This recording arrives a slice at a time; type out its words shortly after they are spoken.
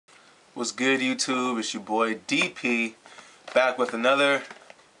What's good, YouTube? It's your boy DP, back with another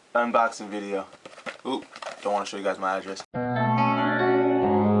unboxing video. Oop, don't want to show you guys my address.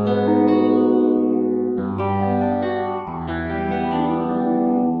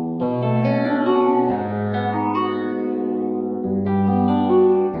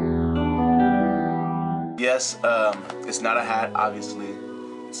 Yes, it's not a hat, obviously.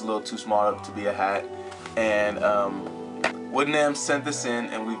 It's a little too small to be a hat. And WoodNam sent this in,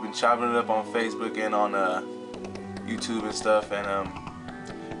 and we've been chopping it up on Facebook and on YouTube and stuff. And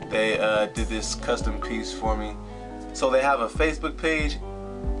they did this custom piece for me. So they have a Facebook page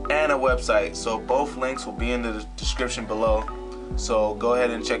and a website. So both links will be in the description below. So go ahead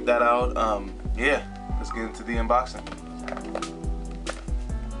and check that out. Yeah, let's get into the unboxing.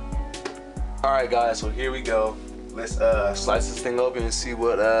 Alright guys, so here we go. Let's slice this thing open and see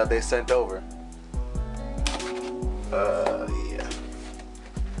what they sent over. Yeah.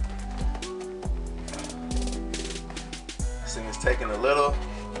 This thing is taking a little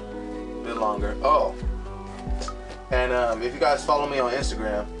bit longer. Oh, and if you guys follow me on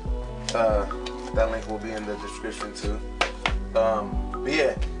Instagram, that link will be in the description too. But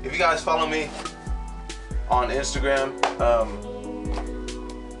yeah, if you guys follow me on Instagram,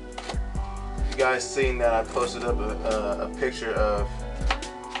 you guys seen that I posted up a picture of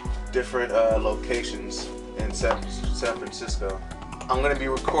different locations in San Francisco. I'm gonna be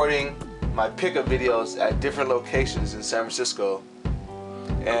recording my pickup videos at different locations in San Francisco,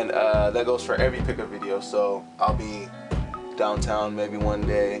 and that goes for every pickup video. So I'll be downtown maybe one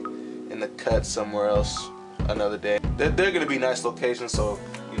day, in the cut somewhere else another day. They're gonna be nice locations, so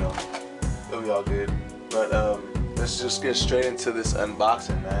you know it'll be all good. But let's just get straight into this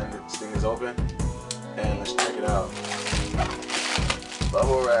unboxing, man. This thing is open, and let's check it out.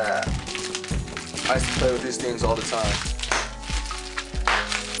 Bubble wrap. I used to play with these things all the time.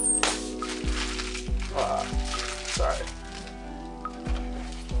 Ah, sorry.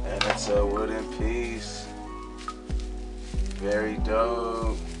 And it's a wooden piece. Very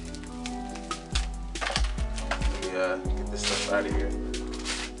dope. Let me get this stuff out of here.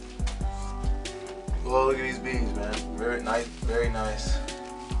 Oh, look at these beads, man. Very nice, very nice.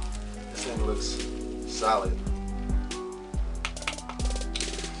 This thing looks solid.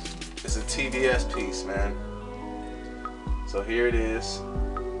 It's a TVS piece, man. So here it is.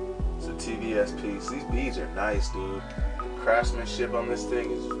 It's a TVS piece. These beads are nice, dude. The craftsmanship on this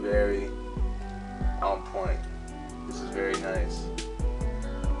thing is very on point. This is very nice.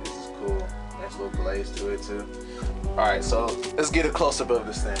 This is cool. Nice little glaze to it too. Alright, so let's get a close-up of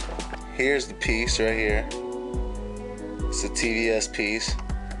this thing. Here's the piece right here. It's a TVS piece.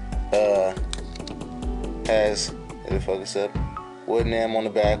 Has, let it focus up, WoodNam on the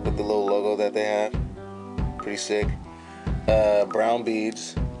back with the little logo that they have. Pretty sick. Brown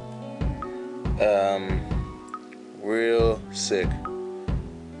beads. Real sick.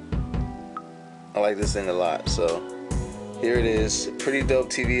 I like this thing a lot. So here it is. Pretty dope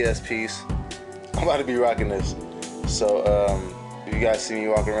TVS piece. I'm about to be rocking this. So if you guys see me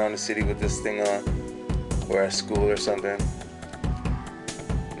walking around the city with this thing on, or at school or something,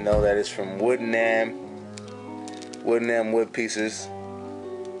 know that it's from WoodNam. WoodNam wood pieces.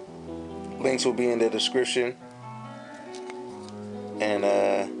 Links will be in the description. And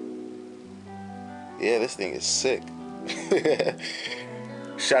yeah, this thing is sick.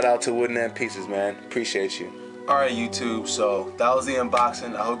 Shout out to WoodNam pieces, man. Appreciate you. Alright, YouTube, so that was the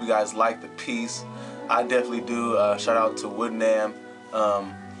unboxing. I hope you guys liked the piece. I definitely do. Shout out to WoodNam.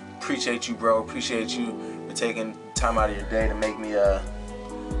 Appreciate you, bro. Appreciate you for taking time out of your day to make me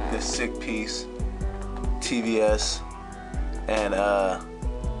this sick piece. TVS. And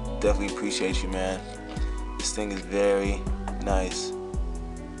definitely appreciate you, man. This thing is very nice,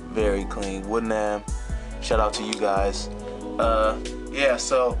 very clean. WoodNam, shout out to you guys. Yeah,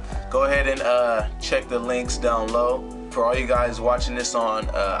 so go ahead and check the links down low. For all you guys watching this on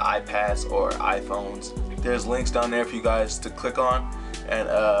iPads or iPhones, there's links down there for you guys to click on and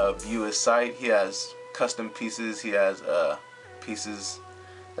view his site. He has custom pieces. He has pieces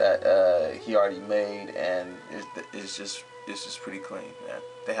that he already made, and it's just pretty clean, man.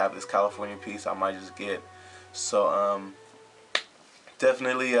 They have this California piece I might just get. So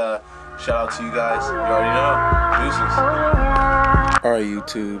definitely shout out to you guys. You already know. Deuces. Alright,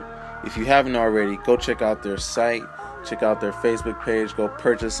 YouTube, if you haven't already, go check out their site, check out their Facebook page, go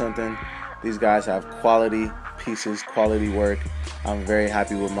purchase something. These guys have quality pieces, quality work. I'm very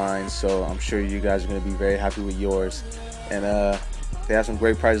happy with mine, so I'm sure you guys are going to be very happy with yours. And they have some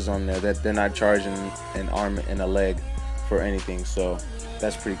great prices on there that they're not charging an arm and a leg for anything, so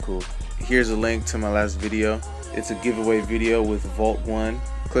that's pretty cool. Here's a link to my last video. It's a giveaway video with Vault 1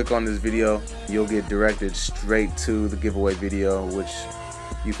 click on this video, you'll get directed straight to the giveaway video, which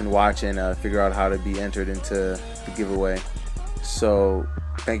you can watch and figure out how to be entered into the giveaway. So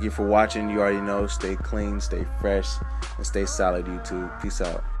thank you for watching. You already know, stay clean, stay fresh, and stay solid, YouTube. Peace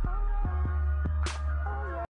out.